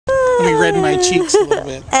me redden my cheeks a little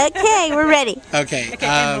bit. Okay, we're ready. Okay,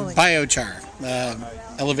 biochar,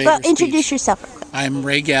 elevator Well, introduce speech. yourself. I'm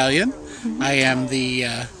Ray Gallian. I am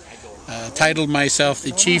the, titled myself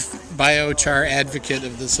the Chief Biochar Advocate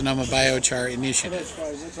of the Sonoma Biochar Initiative.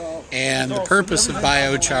 And the purpose of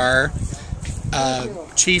biochar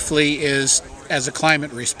chiefly is as a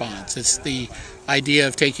climate response. It's the idea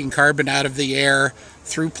of taking carbon out of the air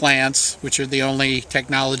through plants, which are the only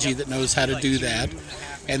technology that knows how to do that.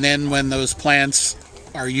 And then when those plants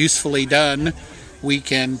are usefully done, we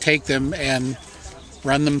can take them and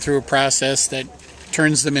run them through a process that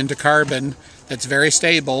turns them into carbon that's very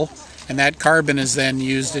stable, and that carbon is then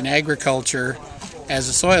used in agriculture as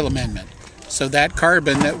a soil amendment. So that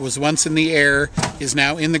carbon that was once in the air is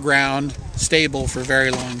now in the ground, stable for a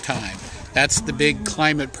very long time. That's the big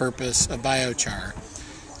climate purpose of biochar.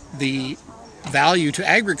 The value to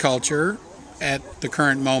agriculture at the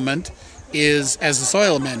current moment is as a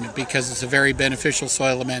soil amendment, because it's a very beneficial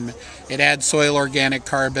soil amendment. It adds soil organic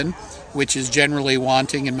carbon, which is generally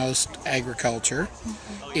wanting in most agriculture.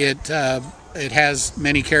 It has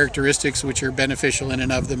many characteristics which are beneficial in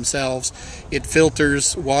and of themselves. It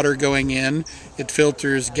filters water going in. It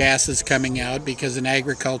filters gases coming out, because in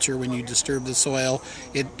agriculture, when you disturb the soil,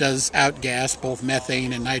 it does outgas both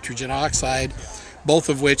methane and nitrogen oxide, both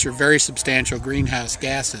of which are very substantial greenhouse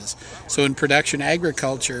gases. So in production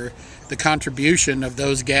agriculture, the contribution of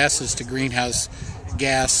those gases to greenhouse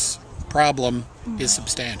gas problem is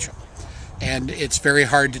substantial. And it's very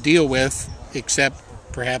hard to deal with, except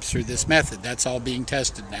perhaps through this method. That's all being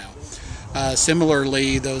tested now.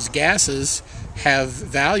 Similarly, those gases have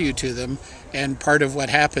value to them, and part of what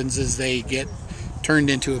happens is they get turned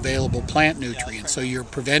into available plant nutrients. So you're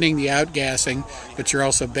preventing the outgassing, but you're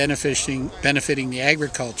also benefiting the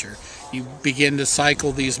agriculture. You begin to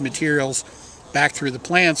cycle these materials back through the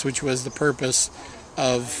plants, which was the purpose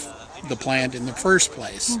of the plant in the first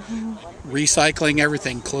place. Recycling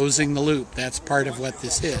everything, closing the loop, that's part of what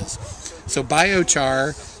this is. So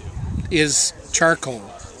biochar is charcoal,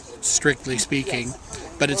 strictly speaking,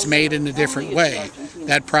 but it's made in a different way.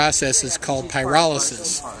 That process is called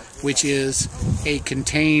pyrolysis, which is a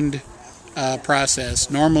contained process.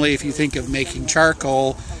 Normally, if you think of making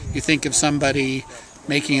charcoal, you think of somebody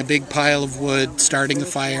making a big pile of wood, starting a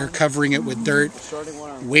fire, covering it with dirt,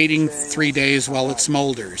 waiting 3 days while it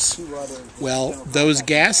smolders. Well, those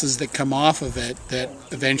gases that come off of it that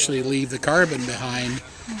eventually leave the carbon behind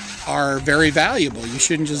are very valuable. You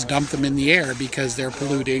shouldn't just dump them in the air, because they're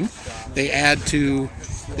polluting. They add to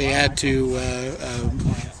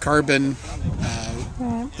carbon,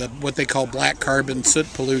 what they call black carbon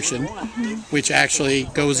soot pollution, which actually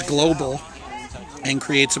goes global and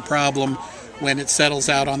creates a problem. When it settles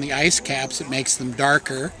out on the ice caps, it makes them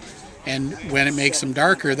darker, and when it makes them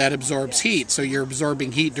darker, that absorbs heat. So you're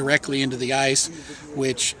absorbing heat directly into the ice,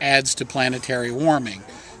 which adds to planetary warming.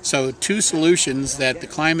 So two solutions that the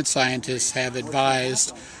climate scientists have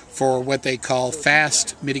advised for what they call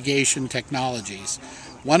fast mitigation technologies.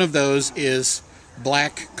 One of those is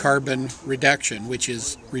black carbon reduction, which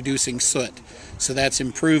is reducing soot. So that's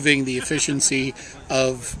improving the efficiency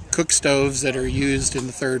of cook stoves that are used in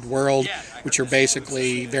the third world, which are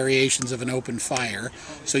basically variations of an open fire.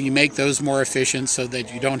 So you make those more efficient so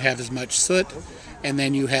that you don't have as much soot, and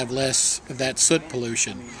then you have less of that soot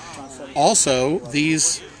pollution. Also,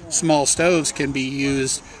 these small stoves can be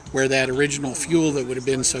used where that original fuel that would have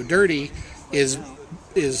been so dirty is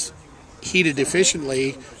heated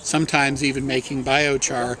efficiently, sometimes even making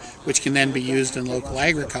biochar, which can then be used in local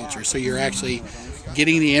agriculture. So you're actually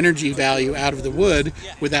getting the energy value out of the wood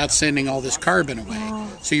without sending all this carbon away.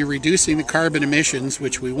 So you're reducing the carbon emissions,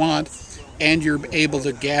 which we want, and you're able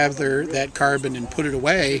to gather that carbon and put it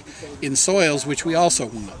away in soils, which we also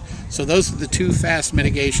want. So those are the two fast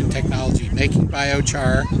mitigation technologies: making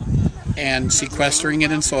biochar and sequestering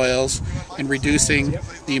it in soils, and reducing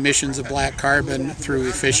the emissions of black carbon through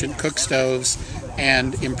efficient cook stoves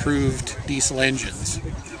and improved diesel engines.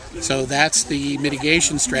 So that's the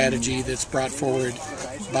mitigation strategy that's brought forward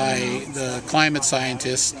by the climate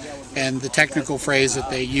scientists, and the technical phrase that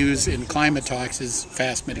they use in climate talks is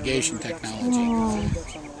fast mitigation technology.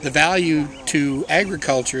 The value to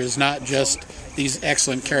agriculture is not just these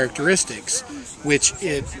excellent characteristics, which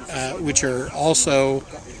are also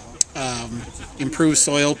improve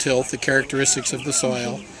soil tilth, the characteristics of the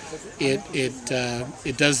soil.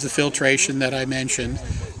 It does the filtration that I mentioned,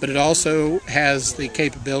 but it also has the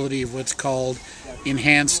capability of what's called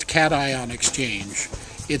enhanced cation exchange.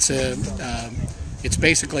 It's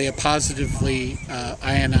basically a positively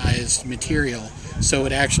ionized material, so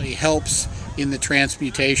it actually helps in the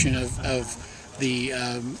transmutation of the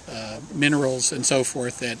minerals and so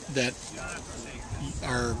forth that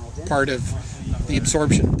are part of the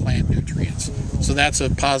absorption of plant nutrients. So that's a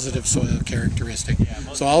positive soil characteristic.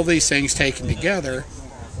 So all these things taken together,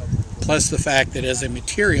 plus the fact that as a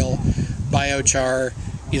material, biochar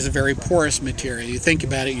is a very porous material. You think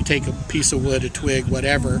about it, you take a piece of wood, a twig,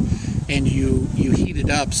 whatever, and you heat it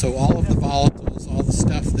up, so all of the volatiles, all the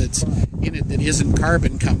stuff that's in it that isn't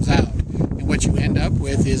carbon comes out. And what you end up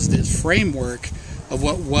with is this framework of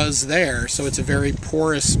what was there. So it's a very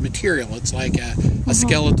porous material. It's like a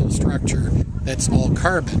skeletal structure that's all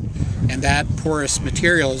carbon. And that porous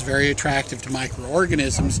material is very attractive to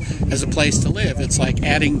microorganisms as a place to live. It's like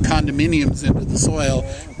adding condominiums into the soil,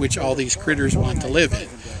 which all these critters want to live in.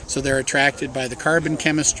 So they're attracted by the carbon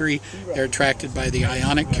chemistry, they're attracted by the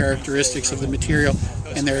ionic characteristics of the material,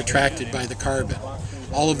 and they're attracted by the carbon.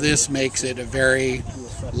 All of this makes it a very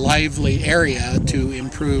lively area to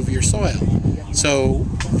improve your soil. So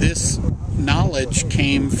this knowledge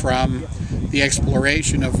came from the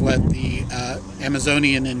exploration of what the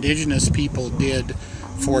Amazonian indigenous people did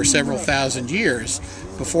for several thousand years.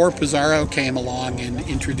 Before Pizarro came along and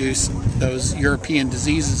introduced those European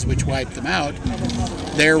diseases which wiped them out,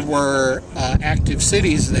 there were active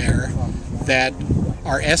cities there that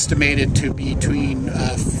are estimated to be between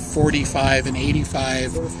 45 and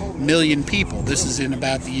 85 million people. This is in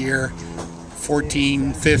about the year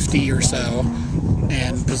 1450 or so,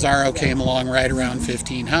 and Pizarro came along right around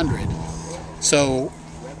 1500. So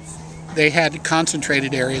they had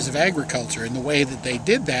concentrated areas of agriculture, and the way that they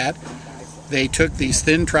did that, they took these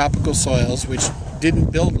thin tropical soils which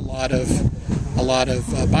didn't build a lot of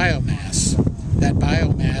biomass. That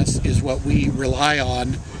biomass is what we rely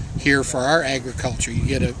on here for our agriculture. You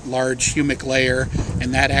get a large humic layer,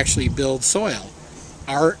 and that actually builds soil.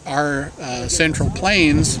 Our Central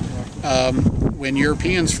Plains, when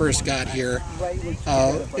Europeans first got here,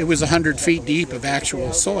 it was 100 feet deep of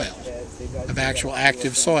actual soil, of actual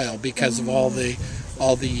active soil, because of all the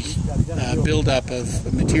buildup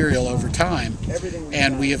of material over time,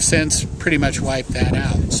 and we have since pretty much wiped that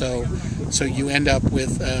out. So you end up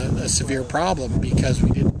with a severe problem because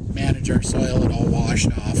we didn't manage our soil. It all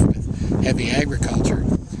washed off with heavy agriculture.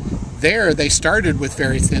 There they started with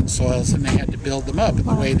very thin soils and they had to build them up, and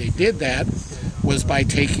the way they did that was by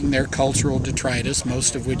taking their cultural detritus,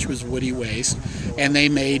 most of which was woody waste, and they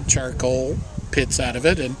made charcoal pits out of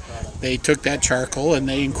it, and they took that charcoal and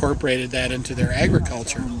they incorporated that into their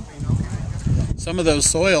agriculture. Some of those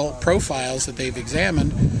soil profiles that they've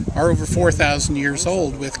examined are over 4,000 years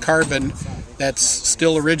old with carbon that's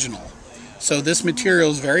still original. So this material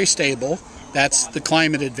is very stable. That's the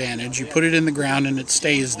climate advantage. You put it in the ground and it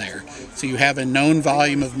stays there. So you have a known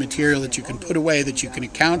volume of material that you can put away, that you can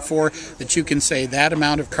account for, that you can say that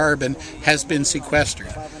amount of carbon has been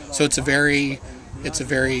sequestered. So it's a very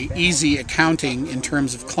easy accounting in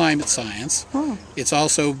terms of climate science. It's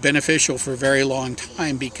also beneficial for a very long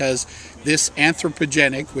time because this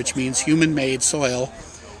anthropogenic, which means human-made soil,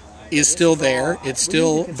 is still there, it's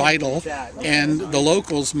still vital, and the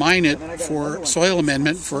locals mine it for soil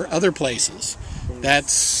amendment for other places.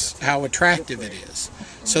 That's how attractive it is.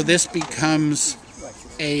 So this becomes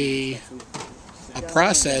a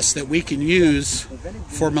process that we can use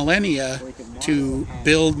for millennia to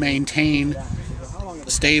build, maintain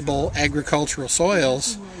stable agricultural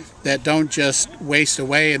soils that don't just waste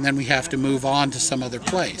away and then we have to move on to some other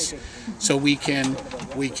place. So we can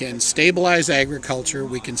stabilize agriculture,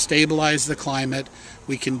 we can stabilize the climate,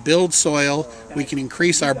 we can build soil, we can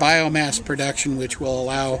increase our biomass production, which will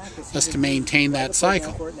allow us to maintain that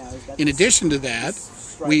cycle. In addition to that,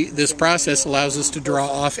 this process allows us to draw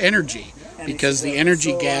off energy, because the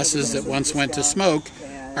energy gases that once went to smoke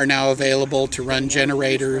are now available to run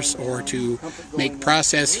generators or to make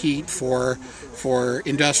process heat for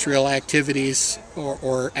industrial activities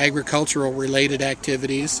or agricultural related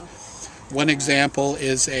activities. One example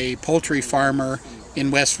is a poultry farmer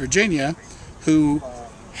in West Virginia who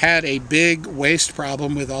had a big waste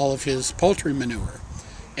problem with all of his poultry manure,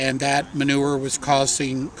 and that manure was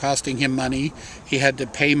costing him money. He had to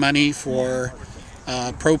pay money for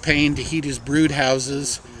propane to heat his brood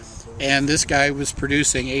houses, and this guy was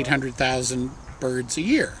producing 800,000 birds a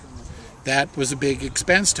year. That was a big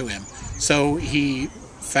expense to him. So he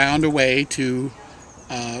found a way to,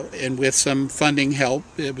 and with some funding help,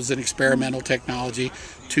 it was an experimental technology,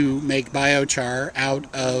 to make biochar out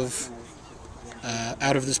of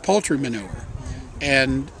this poultry manure.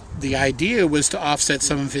 And the idea was to offset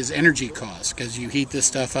some of his energy costs, because you heat this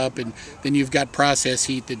stuff up and then you've got process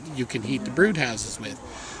heat that you can heat the brood houses with.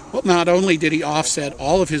 Well, not only did he offset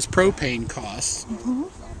all of his propane costs,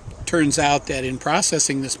 turns out that in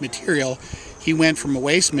processing this material, he went from a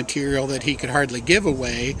waste material that he could hardly give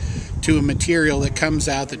away to a material that comes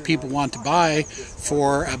out that people want to buy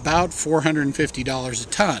for about $450 a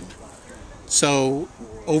ton. So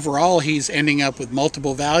overall, he's ending up with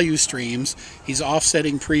multiple value streams. He's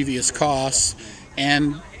offsetting previous costs,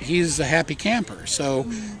 and he's a happy camper. So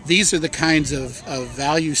these are the kinds of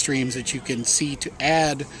value streams that you can see to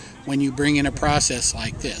add when you bring in a process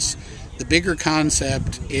like this. The bigger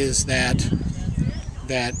concept is that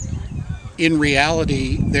in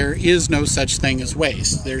reality, there is no such thing as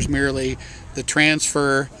waste. There's merely the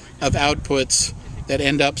transfer of outputs that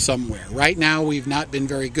end up somewhere. Right now, we've not been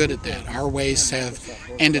very good at that. Our wastes have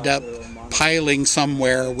ended up piling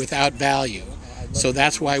somewhere without value. So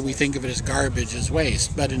that's why we think of it as garbage, as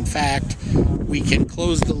waste. But in fact, we can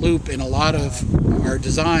close the loop in a lot of our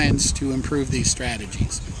designs to improve these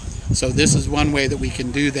strategies. So this is one way that we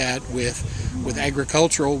can do that with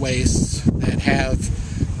agricultural wastes that have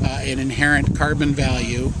an inherent carbon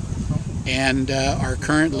value and are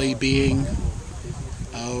currently being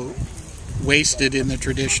wasted in the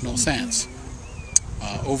traditional sense.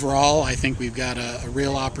 Overall, I think we've got a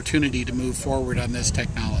real opportunity to move forward on this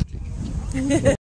technology.